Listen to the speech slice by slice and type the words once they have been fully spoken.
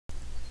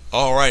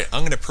Alright,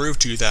 I'm going to prove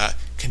to you that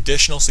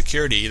conditional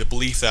security, the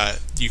belief that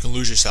you can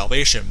lose your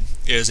salvation,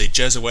 is a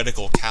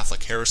Jesuitical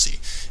Catholic heresy.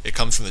 It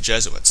comes from the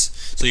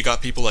Jesuits. So you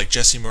got people like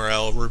Jesse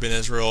Morel, Ruben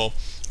Israel,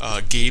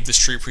 Gabe the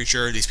Street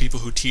Preacher, these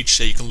people who teach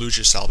that you can lose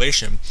your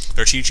salvation.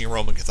 They're teaching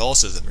Roman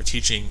Catholicism. They're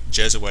teaching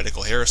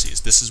Jesuitical heresies.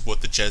 This is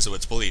what the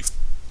Jesuits believe.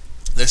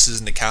 This is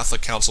in the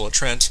Catholic Council of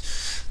Trent.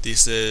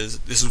 This is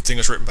a thing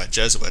that's written by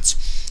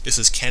Jesuits. This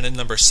is canon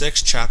number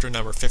 6, chapter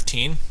number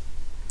 15.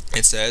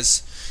 It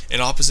says,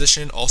 in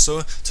opposition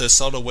also to the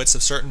subtle wits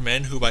of certain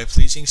men who by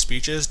pleasing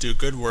speeches do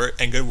good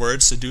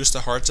words seduce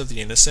the hearts of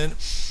the innocent,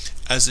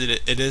 as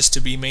it is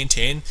to be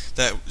maintained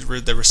that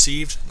the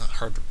received,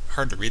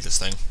 hard to read this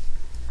thing,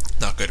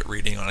 not good at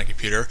reading on a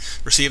computer,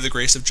 receive the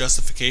grace of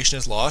justification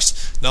is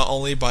lost, not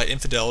only by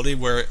infidelity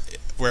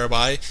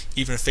whereby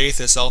even faith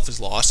itself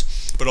is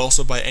lost, but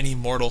also by any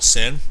mortal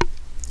sin.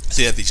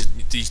 So you have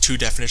these two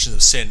definitions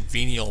of sin,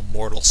 venial,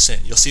 mortal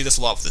sin. You'll see this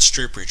a lot with the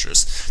street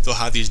preachers. They'll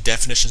have these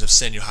definitions of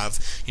sin. You'll have,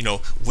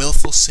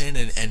 willful sin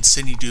and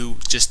sin you do,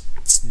 just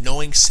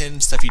knowing sin,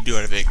 stuff you do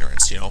out of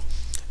ignorance,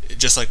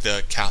 just like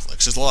the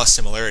Catholics. There's a lot of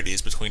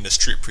similarities between the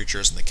street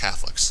preachers and the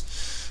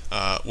Catholics.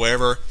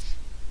 Wherever,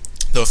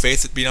 though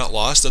faith be not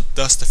lost,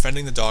 thus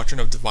defending the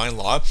doctrine of divine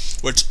law,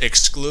 which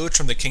excludes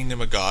from the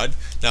kingdom of God.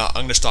 Now,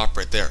 I'm going to stop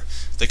right there.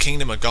 The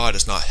kingdom of God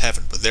is not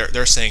heaven, but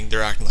they're saying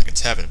they're acting like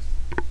it's heaven.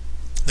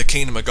 The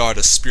kingdom of God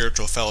is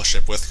spiritual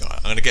fellowship with God.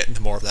 I'm going to get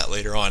into more of that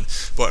later on,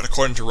 but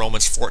according to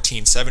Romans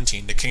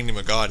 14:17, the kingdom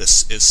of God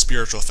is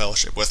spiritual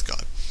fellowship with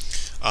God.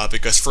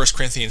 Because 1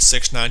 Corinthians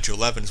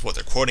 6:9-11 is what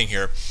they're quoting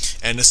here,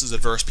 and this is a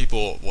verse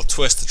people will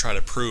twist to try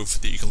to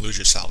prove that you can lose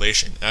your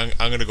salvation. I'm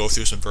going to go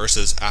through some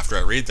verses after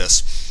I read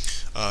this,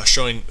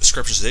 showing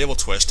scriptures they will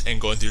twist,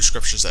 and going through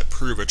scriptures that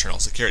prove eternal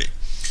security.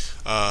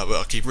 But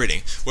I'll keep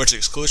reading. Which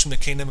excludes from the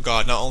kingdom of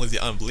God not only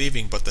the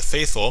unbelieving, but the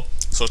faithful.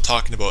 So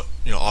talking about,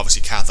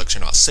 obviously Catholics are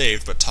not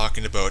saved, but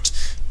talking about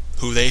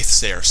who they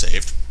say are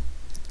saved,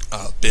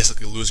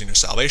 basically losing their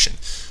salvation,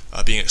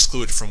 being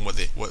excluded from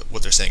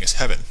what they're saying is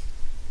heaven.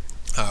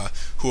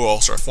 Who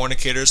also are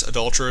fornicators,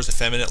 adulterers,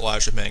 effeminate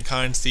lives of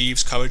mankind,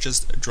 thieves, covetous,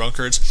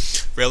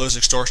 drunkards, railers,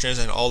 extortioners,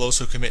 and all those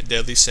who commit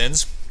deadly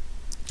sins,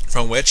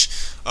 from which,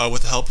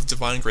 with the help of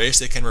divine grace,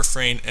 they can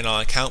refrain, and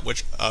on account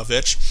of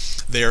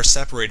which they are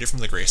separated from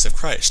the grace of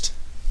Christ.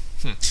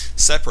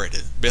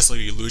 Separated.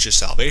 Basically, you lose your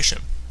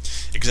salvation.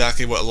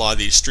 Exactly what a lot of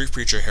these street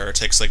preacher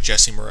heretics like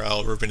Jesse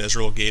Morel, Ruben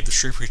Israel, Gabe the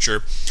Street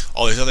Preacher,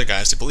 all these other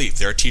guys, they believe.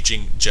 They're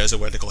teaching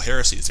Jesuitical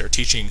heresies. They're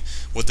teaching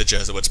what the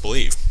Jesuits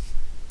believe.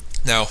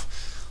 Now,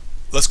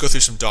 let's go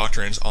through some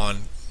doctrines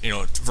on,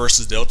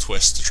 verses they'll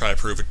twist to try to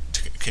prove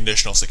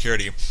conditional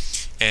security,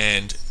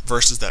 and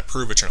verses that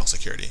prove eternal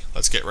security.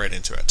 Let's get right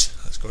into it.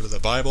 Let's go to the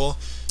Bible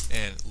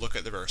and look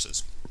at the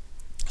verses.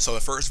 So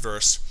the first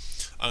verse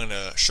I'm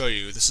going to show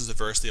you, this is a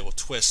verse they will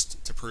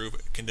twist to prove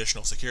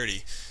conditional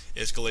security,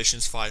 is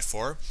Galatians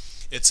 5:4.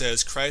 It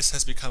says, Christ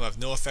has become of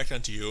no effect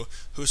unto you,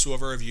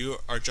 whosoever of you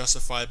are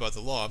justified by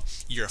the law,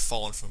 ye are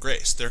fallen from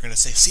grace. They're going to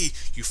say, see,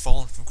 you've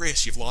fallen from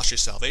grace, you've lost your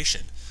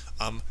salvation.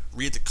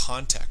 Read the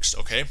context,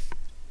 okay?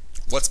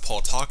 What's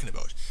Paul talking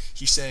about?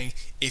 He's saying,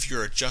 if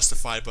you're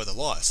justified by the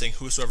law, saying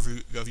whosoever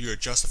of you are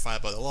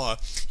justified by the law,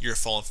 you're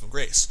fallen from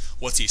grace.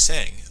 What's he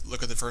saying?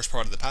 Look at the first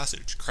part of the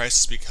passage. Christ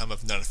has become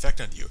of none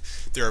effect unto you.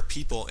 There are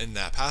people in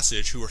that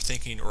passage who are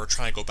thinking or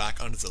trying to go back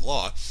under the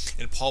law,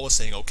 and Paul was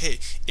saying, okay,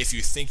 if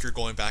you think you're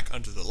going back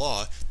under the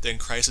law, then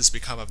Christ has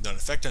become of none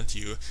effect unto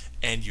you,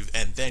 and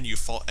then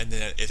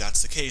if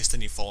that's the case,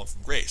 then you've fallen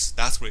from grace.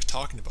 That's what he's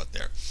talking about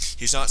there.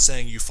 He's not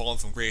saying you've fallen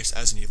from grace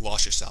as in you've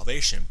lost your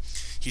salvation.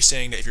 He's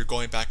saying that if you're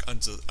going back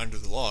under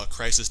the law,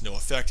 Christ has no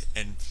effect,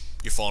 and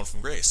you've fallen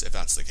from grace, if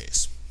that's the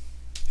case.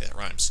 Yeah, it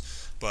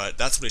rhymes. But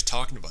that's what he's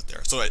talking about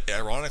there. So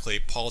ironically,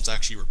 Paul's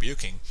actually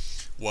rebuking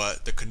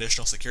what the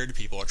conditional security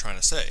people are trying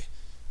to say.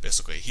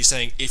 Basically, he's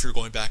saying if you're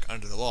going back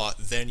under the law,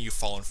 then you've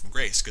fallen from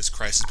grace, because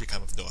Christ has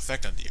become of no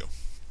effect unto you.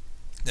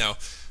 Now,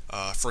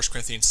 1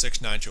 Corinthians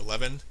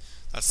 6:9-11,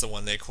 that's the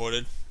one they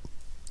quoted.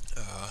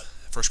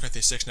 1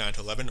 Corinthians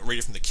 6:9-11, read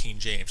it from the King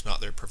James, not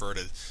their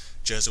perverted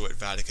Jesuit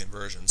Vatican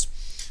versions.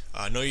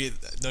 I want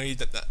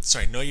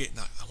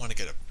to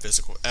get a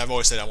physical, I've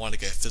always said I want to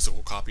get a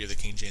physical copy of the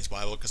King James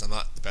Bible because I'm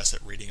not the best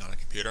at reading on a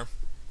computer.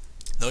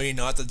 Know ye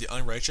not that the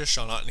unrighteous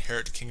shall not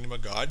inherit the kingdom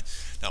of God?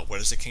 Now,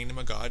 what is the kingdom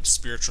of God?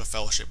 Spiritual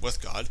fellowship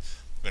with God.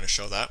 I'm going to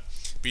show that.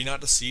 Be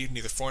not deceived,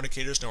 neither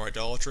fornicators, nor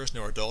idolaters,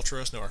 nor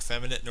adulterers, nor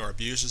effeminate, nor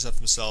abusers of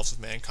themselves of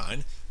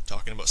mankind.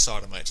 Talking about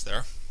sodomites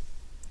there.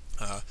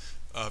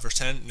 Verse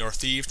 10, nor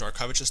thieves, nor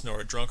covetous,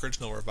 nor drunkards,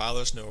 nor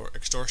revilers, nor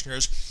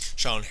extortioners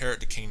shall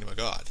inherit the kingdom of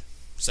God.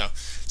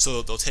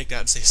 So they'll take that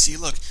and say, see,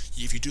 look,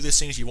 if you do these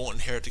things, you won't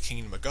inherit the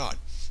kingdom of God.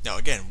 Now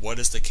again, what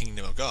is the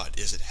kingdom of God?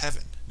 Is it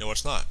heaven? No,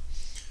 it's not.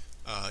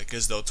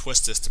 Because they'll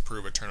twist this to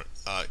prove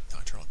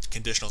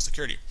conditional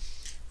security.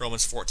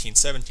 Romans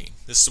 14:17.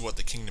 This is what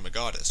the kingdom of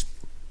God is.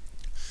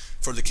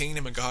 For the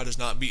kingdom of God is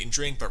not meat and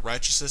drink, but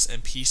righteousness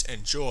and peace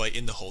and joy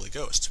in the Holy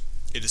Ghost.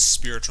 It is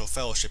spiritual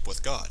fellowship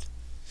with God.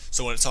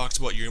 So when it talks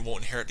about you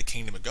won't inherit the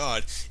kingdom of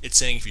God, it's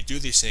saying if you do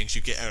these things,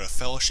 you get out of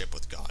fellowship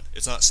with God.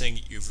 It's not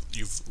saying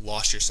you've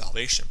lost your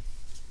salvation.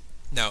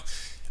 Now,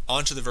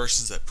 on to the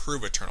verses that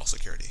prove eternal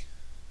security,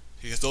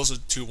 because those are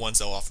the two ones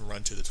that will often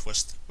run to the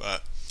twist.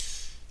 But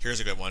here's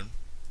a good one.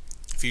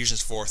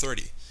 Ephesians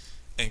 4:30.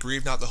 And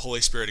grieve not the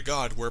Holy Spirit of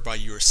God, whereby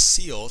you are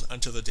sealed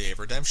until the day of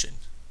redemption.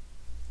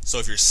 So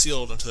if you're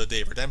sealed until the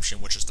day of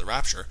redemption, which is the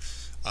rapture,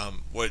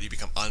 what, you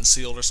become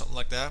unsealed or something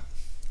like that?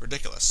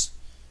 Ridiculous.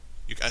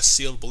 A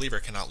sealed believer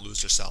cannot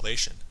lose their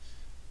salvation.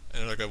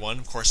 Another good one,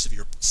 of course, if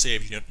you're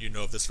saved, you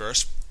know of this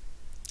verse.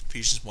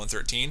 Ephesians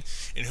 1:13,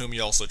 in whom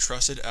you also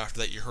trusted, after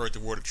that you heard the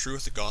word of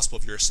truth, the gospel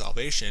of your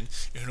salvation,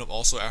 in whom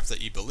also after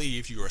that you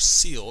believe, you are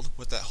sealed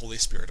with that Holy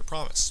Spirit of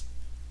promise.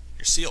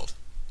 You're sealed.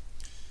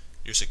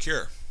 You're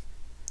secure.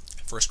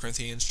 1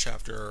 Corinthians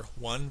chapter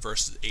 1,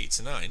 verses 8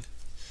 to 9.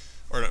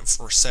 Or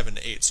 7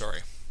 to 8,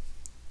 sorry.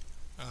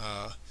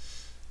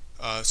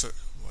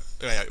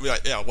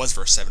 It was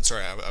verse 7,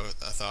 sorry, I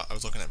thought I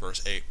was looking at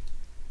verse 8.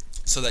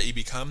 So that you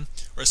become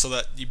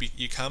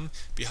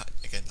behind,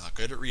 again, not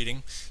good at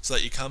reading, so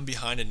that you come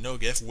behind in no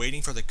gift,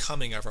 waiting for the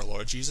coming of our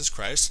Lord Jesus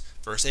Christ,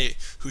 verse 8,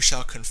 who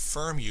shall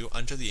confirm you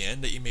unto the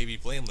end, that you may be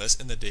blameless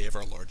in the day of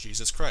our Lord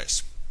Jesus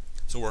Christ.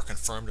 So we're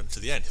confirmed unto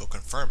the end. He'll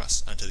confirm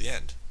us unto the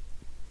end.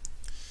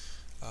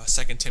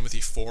 2 Timothy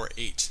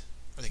 4:8,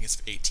 I think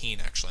it's 18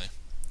 actually.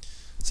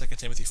 2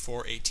 Timothy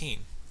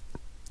 4:18.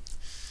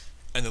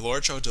 And the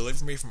Lord shall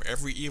deliver me from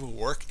every evil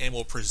work, and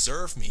will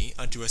preserve me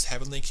unto his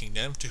heavenly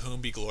kingdom, to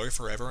whom be glory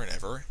forever and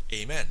ever.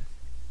 Amen.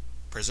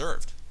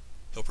 Preserved.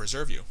 He'll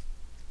preserve you.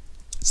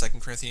 2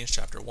 Corinthians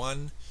chapter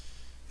 1.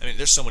 I mean,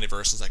 there's so many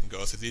verses I can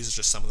go through. These are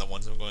just some of the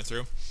ones I'm going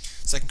through.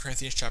 2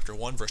 Corinthians chapter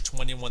 1, verse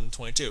 21 and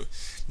 22.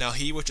 Now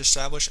he which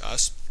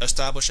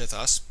establisheth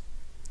us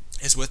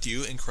is with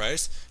you in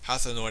Christ,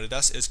 hath anointed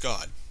us, is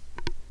God.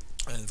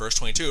 And verse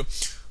 22,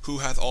 who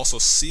hath also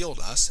sealed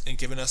us and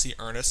given us the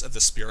earnest of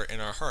the Spirit in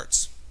our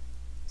hearts.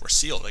 We're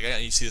sealed.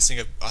 Again, you see this thing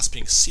of us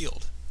being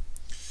sealed.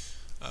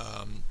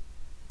 I'm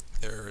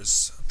trying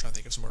to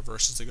think of some more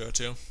verses to go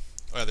to.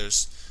 Oh yeah,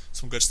 there's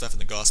some good stuff in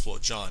the Gospel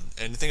of John.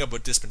 And the thing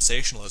about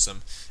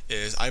dispensationalism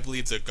is, I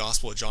believe the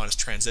Gospel of John is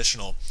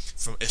transitioning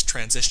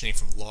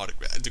from law to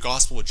grace. The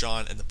Gospel of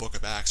John and the Book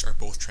of Acts are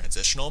both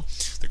transitional.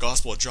 The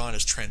Gospel of John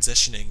is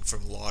transitioning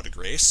from law to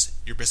grace.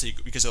 You're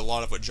basically, because a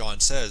lot of what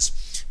John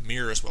says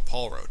mirrors what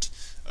Paul wrote,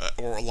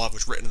 or a lot of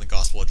what's written in the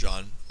Gospel of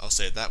John. I'll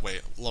say it that way.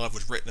 A lot of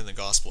what's written in the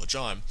Gospel of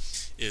John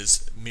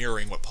is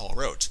mirroring what Paul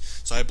wrote.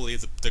 So I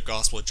believe the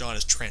Gospel of John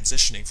is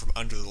transitioning from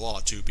under the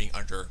law to being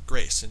under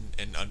grace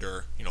and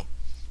under,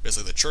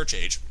 basically the church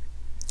age.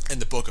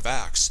 And the Book of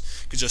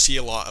Acts, because you'll see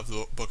a lot of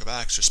the Book of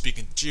Acts are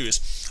speaking to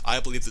Jews. I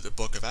believe that the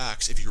Book of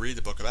Acts, if you read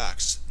the Book of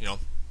Acts,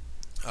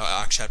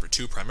 Acts chapter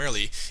 2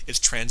 primarily, it's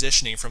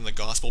transitioning from the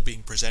gospel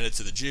being presented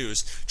to the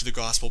Jews to the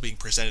gospel being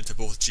presented to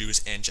both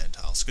Jews and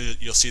Gentiles.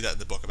 Because you'll see that in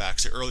the Book of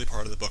Acts. The early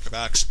part of the Book of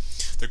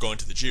Acts, they're going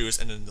to the Jews,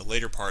 and then the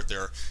later part,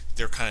 they're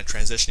kind of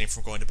transitioning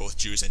from going to both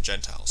Jews and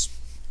Gentiles.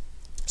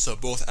 So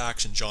both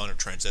Acts and John are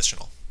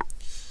transitional.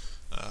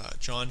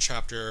 John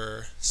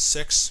chapter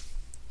 6,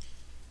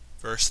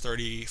 verse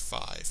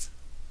 35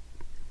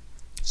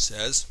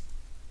 says,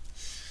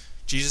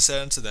 Jesus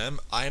said unto them,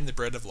 I am the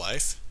bread of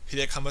life. He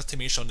that cometh to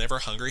me shall never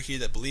hunger. He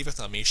that believeth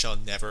on me shall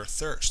never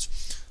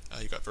thirst.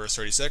 You got verse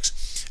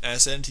 36. And I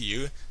said unto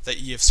you that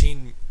ye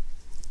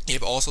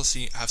have also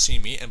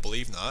seen me, and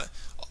believe not.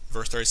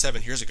 Verse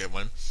 37. Here's a good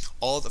one.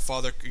 All that the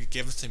Father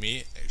giveth to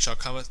me shall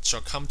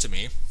come to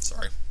me.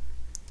 Sorry.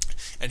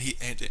 And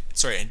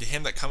to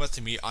him that cometh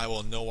to me I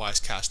will no wise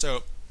cast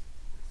out.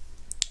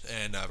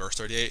 And verse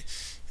 38.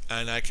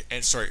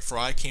 For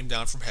I came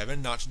down from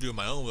heaven not to do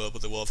my own will,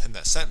 but the will of him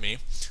that sent me.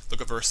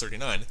 Look at verse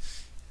 39.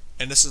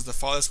 And this is the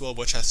Father's will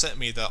which hath sent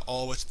me, that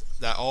all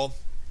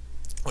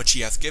which he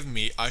hath given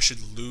me, I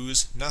should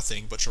lose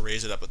nothing, but shall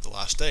raise it up at the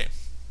last day.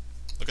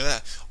 Look at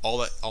that. All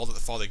that the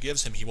Father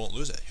gives him, he won't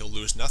lose it. He'll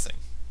lose nothing.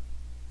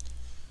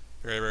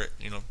 Very, very,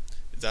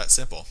 that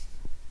simple.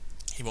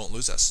 He won't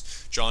lose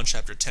us. John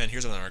chapter 10.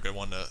 Here's another good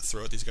one to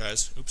throw at these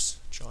guys. Oops.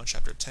 John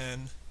chapter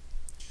 10,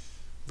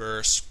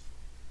 verse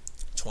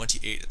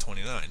 28 to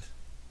 29.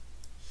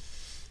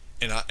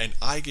 And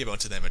I give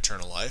unto them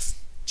eternal life.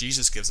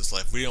 Jesus gives us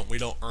life. We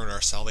don't earn our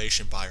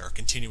salvation by our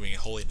continuing in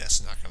holiness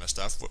and that kind of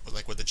stuff,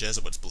 like what the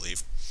Jesuits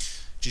believe.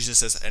 Jesus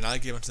says, and I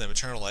give unto them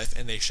eternal life,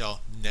 and they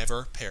shall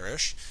never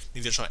perish,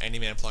 neither shall any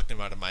man pluck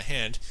them out of my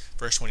hand.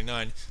 Verse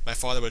 29, my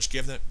Father which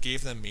gave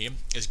them me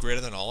is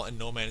greater than all, and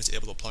no man is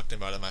able to pluck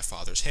them out of my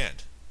Father's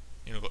hand.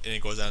 And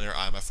it goes down there,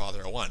 I and my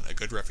Father are one. A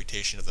good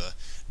refutation of the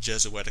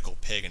Jesuitical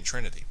pagan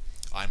trinity.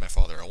 I and my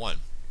Father are one.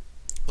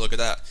 Look at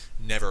that.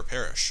 Never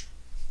perish.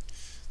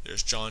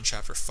 There's John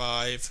chapter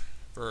 5,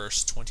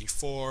 verse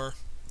 24.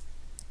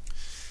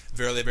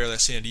 Verily, verily, I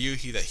say unto you,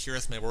 he that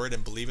heareth my word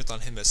and believeth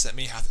on him that sent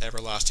me hath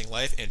everlasting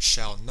life, and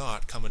shall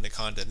not come into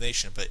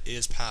condemnation, but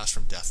is passed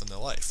from death unto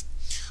life.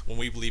 When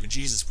we believe in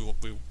Jesus,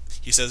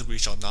 he says we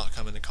shall not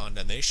come into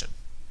condemnation.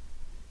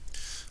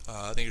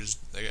 I think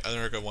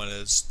another good one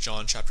is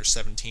John chapter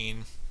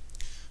 17,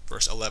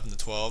 verse 11 to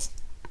 12.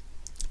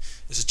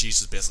 This is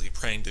Jesus basically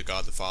praying to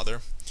God the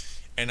Father.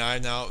 And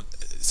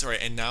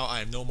now I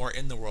am no more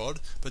in the world,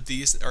 but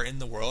these are in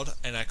the world,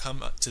 and I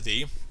come to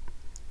thee,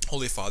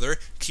 Holy Father,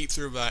 keep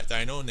through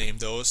thine own name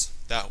those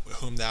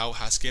whom thou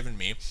hast given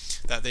me,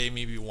 that they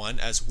may be one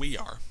as we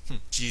are.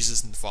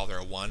 Jesus and the Father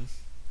are one.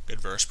 Good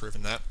verse,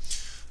 proving that.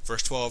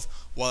 Verse 12,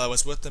 while I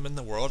was with them in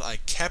the world, I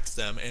kept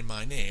them in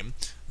my name.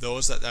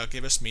 Those that thou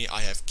givest me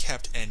I have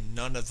kept, and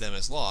none of them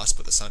is lost,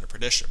 but the son of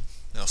perdition.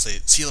 And I'll say,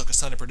 see, look, the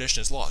son of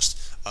perdition is lost.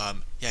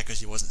 Yeah, because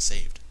he wasn't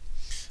saved.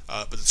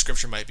 But the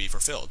scripture might be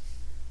fulfilled.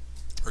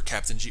 We're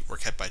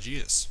kept by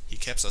Jesus. He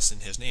keeps us in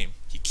his name.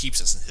 He keeps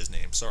us in his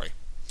name, sorry.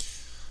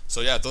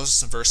 So yeah, those are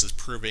some verses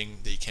proving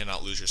that you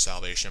cannot lose your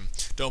salvation.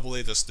 Don't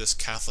believe this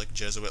Catholic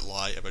Jesuit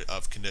lie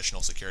of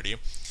conditional security.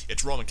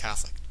 It's Roman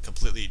Catholic,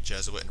 completely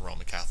Jesuit and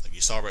Roman Catholic.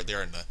 You saw right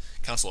there in the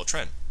Council of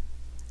Trent.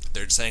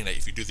 They're saying that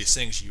if you do these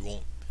things, you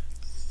won't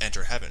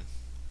enter heaven.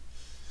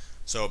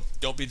 So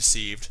don't be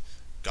deceived.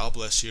 God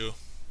bless you.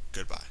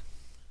 Goodbye.